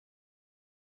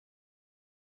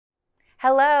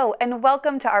Hello and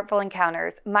welcome to Artful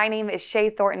Encounters. My name is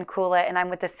Shay Thornton-Kula and I'm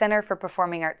with the Center for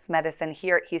Performing Arts Medicine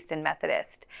here at Houston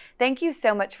Methodist. Thank you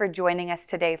so much for joining us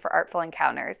today for Artful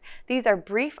Encounters. These are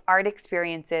brief art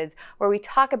experiences where we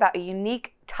talk about a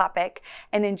unique topic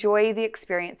and enjoy the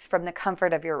experience from the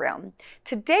comfort of your room.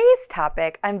 Today's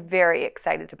topic I'm very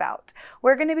excited about.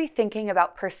 We're going to be thinking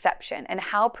about perception and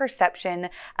how perception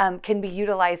can be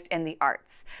utilized in the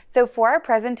arts. So for our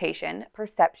presentation,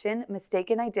 Perception,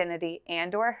 Mistaken Identity,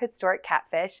 and/or Historic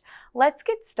Catfish, let's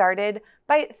get started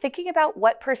by thinking about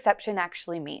what perception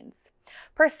actually means.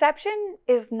 Perception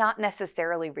is not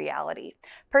necessarily reality.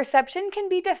 Perception can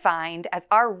be defined as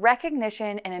our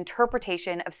recognition and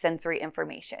interpretation of sensory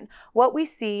information, what we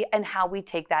see and how we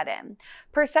take that in.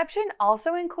 Perception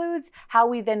also includes how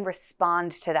we then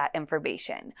respond to that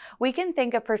information. We can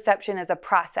think of perception as a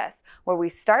process where we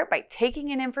start by taking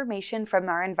in information from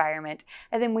our environment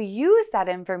and then we use that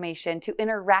information to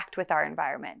interact with our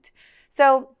environment.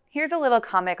 So here's a little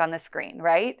comic on the screen,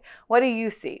 right? What do you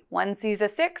see? One sees a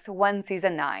 6, one sees a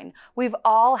 9. We've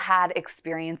all had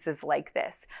experiences like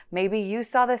this. Maybe you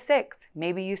saw the 6,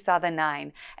 maybe you saw the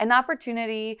 9. An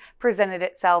opportunity presented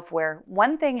itself where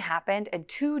one thing happened and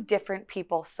two different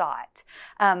people saw it.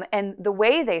 And the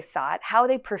way they saw it, how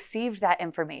they perceived that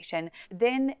information,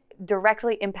 then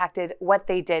directly impacted what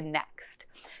they did next.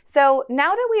 So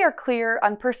now that we are clear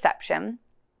on perception,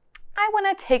 I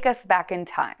want to take us back in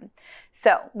time.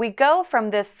 So we go from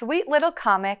this sweet little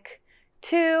comic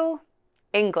to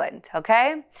England,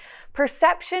 okay?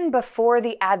 Perception before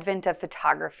the advent of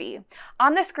photography.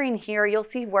 On the screen here, you'll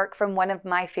see work from one of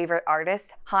my favorite artists,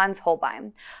 Hans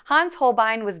Holbein. Hans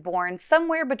Holbein was born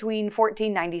somewhere between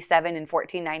 1497 and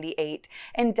 1498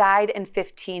 and died in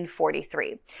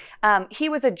 1543. He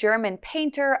was a German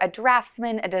painter, a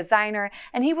draftsman, a designer,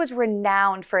 and he was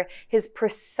renowned for his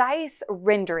precise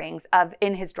renderings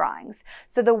in his drawings.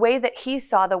 So the way that he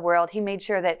saw the world, he made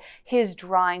sure that his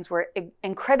drawings were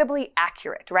incredibly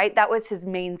accurate, right? That was his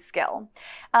main skill.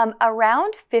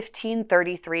 Around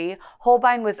 1533,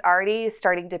 Holbein was already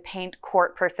starting to paint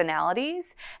court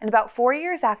personalities, and about 4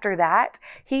 years after that,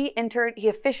 he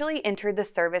officially entered the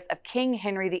service of King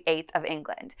Henry VIII of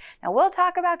England. Now we'll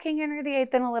talk about King Henry VIII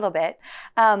in a little bit,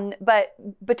 but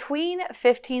between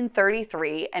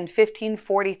 1533 and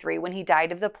 1543, when he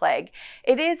died of the plague,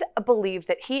 it is believed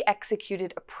that he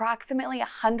executed approximately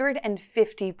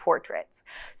 150 portraits.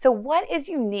 So what is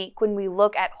unique when we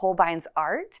look at Holbein's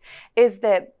art is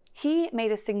that he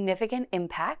made a significant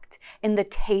impact in the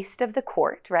taste of the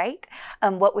court, right?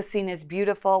 What was seen as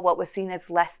beautiful, what was seen as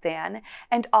less than,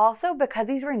 and also because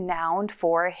he's renowned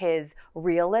for his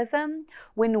realism.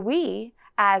 When we,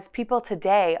 as people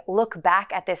today, look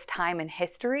back at this time in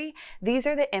history, these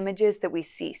are the images that we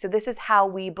see. So this is how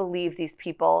we believe these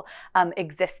people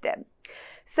existed.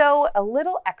 So a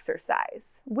little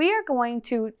exercise. We are going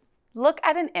to look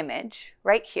at an image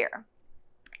right here.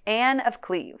 Anne of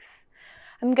Cleves.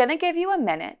 I'm going to give you a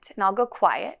minute and I'll go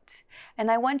quiet, and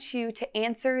I want you to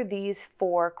answer these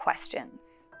 4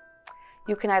 questions.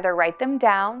 You can either write them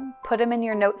down, put them in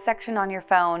your notes section on your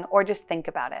phone, or just think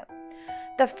about it.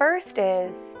 The first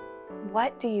is,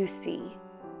 what do you see?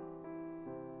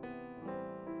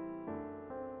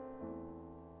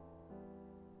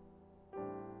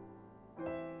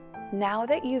 Now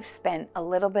that you've spent a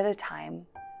little bit of time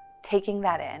taking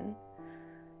that in,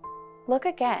 look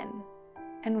again,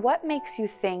 and what makes you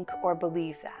think or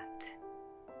believe that?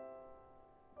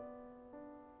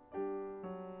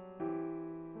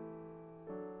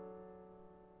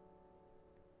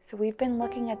 So we've been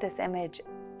looking at this image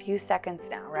a few seconds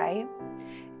now, right?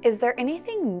 Is there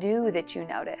anything new that you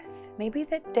notice? Maybe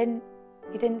that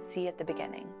you didn't see at the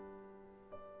beginning.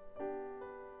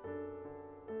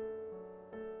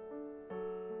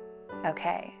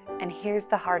 Okay, and here's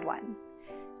the hard one.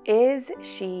 Is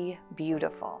she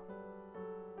beautiful?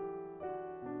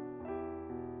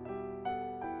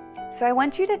 So I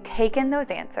want you to take in those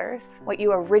answers, what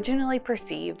you originally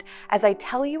perceived, as I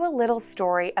tell you a little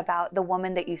story about the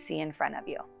woman that you see in front of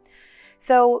you.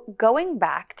 So going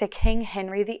back to King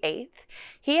Henry VIII,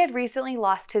 he had recently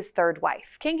lost his 3rd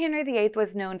wife. King Henry VIII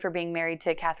was known for being married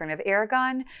to Catherine of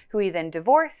Aragon, who he then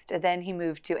divorced. Then he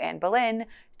moved to Anne Boleyn,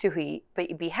 who he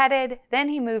beheaded. Then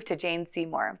he moved to Jane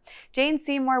Seymour. Jane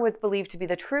Seymour was believed to be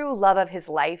the true love of his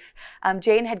life.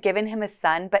 Jane had given him a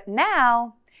son, but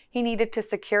now he needed to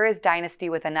secure his dynasty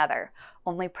with another.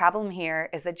 Only problem here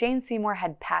is that Jane Seymour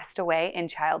had passed away in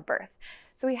childbirth.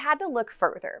 So he had to look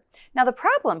further. Now the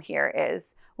problem here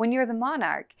is when you're the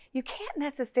monarch, you can't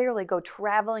necessarily go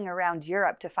traveling around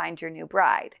Europe to find your new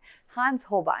bride. Hans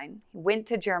Holbein went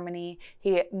to Germany,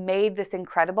 he made this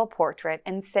incredible portrait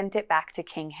and sent it back to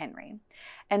King Henry.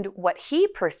 And what he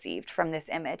perceived from this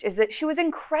image is that she was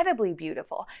incredibly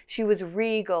beautiful. She was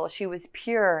regal, she was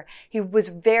pure. He was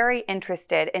very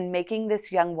interested in making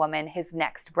this young woman his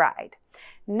next bride.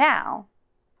 Now,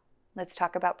 let's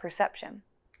talk about perception.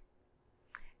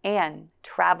 Anne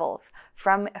travels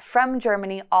from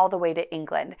Germany all the way to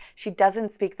England. She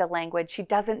doesn't speak the language. She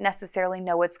doesn't necessarily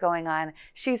know what's going on.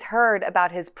 She's heard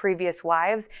about his previous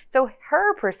wives, so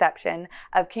her perception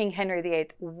of King Henry VIII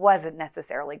wasn't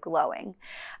necessarily glowing.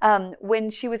 When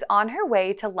she was on her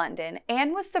way to London,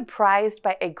 Anne was surprised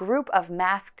by a group of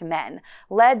masked men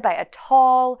led by a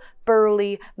tall,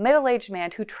 burly, middle-aged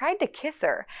man who tried to kiss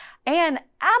her. Anne,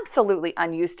 absolutely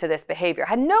unused to this behavior,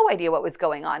 had no idea what was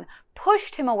going on,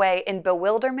 pushed him away in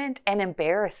bewilderment and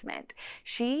embarrassment.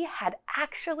 She had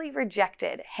actually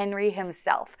rejected Henry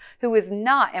himself, who was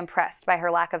not impressed by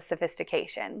her lack of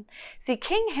sophistication. See,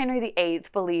 King Henry VIII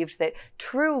believed that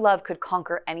true love could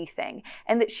conquer anything,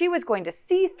 and that she was going to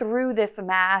see through this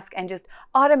mask and just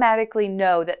automatically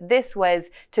know that this was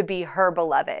to be her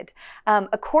beloved.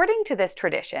 According to this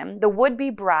tradition, the would-be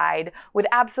bride would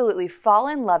absolutely fall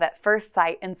in love at first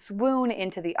sight and swoon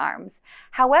into the arms.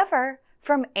 However,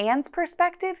 from Anne's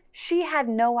perspective, she had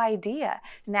no idea.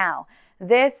 Now,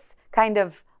 this kind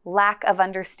of lack of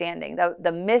understanding, the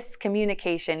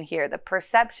miscommunication here, the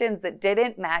perceptions that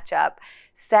didn't match up,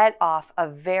 set off a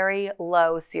very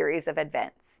low series of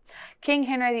events. King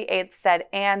Henry VIII said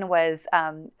Anne was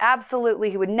absolutely,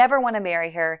 he would never want to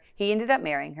marry her. He ended up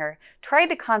marrying her, tried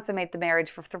to consummate the marriage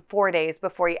for 4 days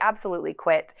before he absolutely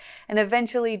quit, and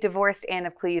eventually divorced Anne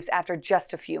of Cleves after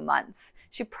just a few months.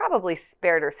 She probably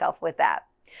spared herself with that.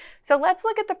 So let's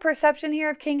look at the perception here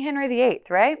of King Henry VIII,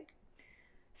 right?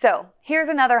 So here's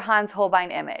another Hans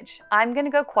Holbein image. I'm going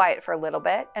to go quiet for a little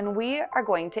bit, and we are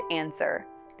going to answer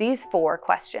these 4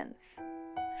 questions.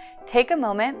 Take a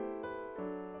moment,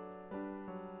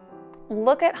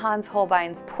 look at Hans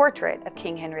Holbein's portrait of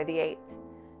King Henry VIII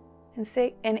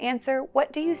and answer,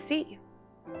 what do you see?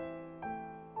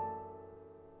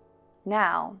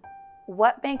 Now,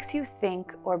 what makes you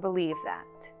think or believe that?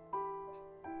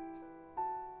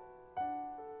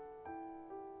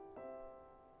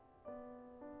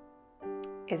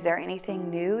 Is there anything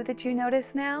new that you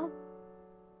notice now?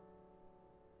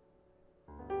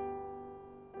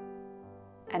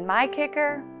 And my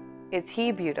kicker, is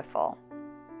he beautiful?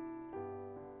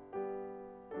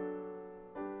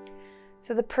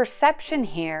 So the perception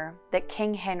here that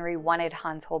King Henry wanted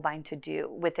Hans Holbein to do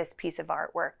with this piece of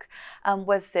artwork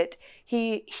was that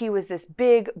he was this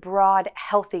big, broad,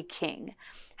 healthy king.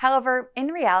 However, in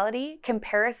reality,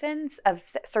 comparisons of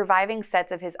surviving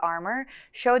sets of his armor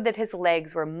showed that his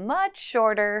legs were much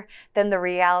shorter than the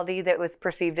reality that was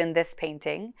perceived in this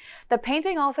painting. The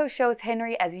painting also shows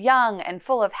Henry as young and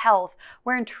full of health,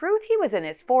 where in truth he was in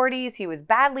his 40s, he was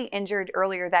badly injured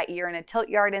earlier that year in a tilt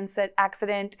yard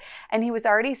accident, and he was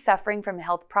already suffering from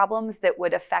health problems that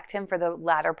would affect him for the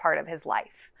latter part of his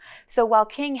life. So while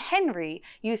King Henry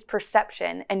used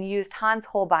perception and used Hans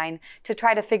Holbein to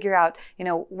try to figure out,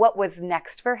 what was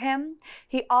next for him,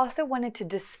 he also wanted to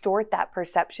distort that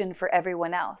perception for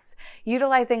everyone else,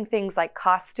 utilizing things like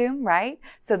costume, right?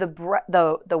 So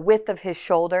the width of his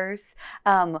shoulders,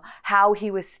 how he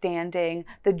was standing,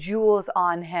 the jewels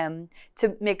on him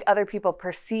to make other people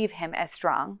perceive him as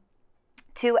strong,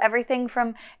 to everything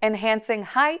from enhancing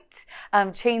height,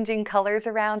 changing colors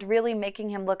around, really making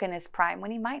him look in his prime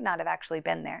when he might not have actually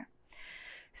been there.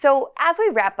 So as we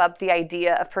wrap up the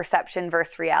idea of perception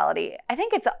versus reality, I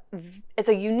think it's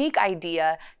a unique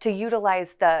idea to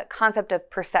utilize the concept of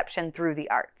perception through the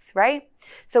arts, right?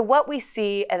 So what we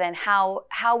see and then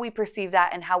how we perceive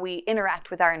that and how we interact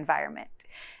with our environment.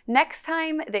 Next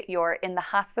time that you're in the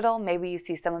hospital, maybe you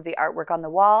see some of the artwork on the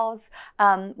walls,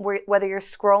 whether you're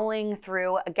scrolling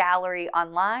through a gallery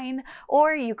online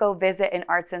or you go visit an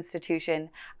arts institution,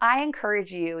 I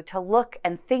encourage you to look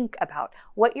and think about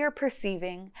what you're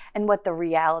perceiving and what the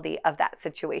reality of that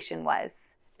situation was.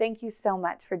 Thank you so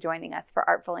much for joining us for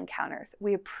Artful Encounters.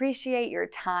 We appreciate your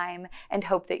time and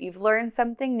hope that you've learned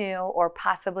something new or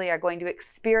possibly are going to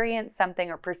experience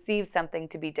something or perceive something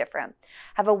to be different.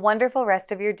 Have a wonderful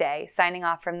rest of your day. Signing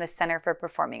off from the Center for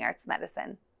Performing Arts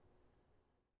Medicine.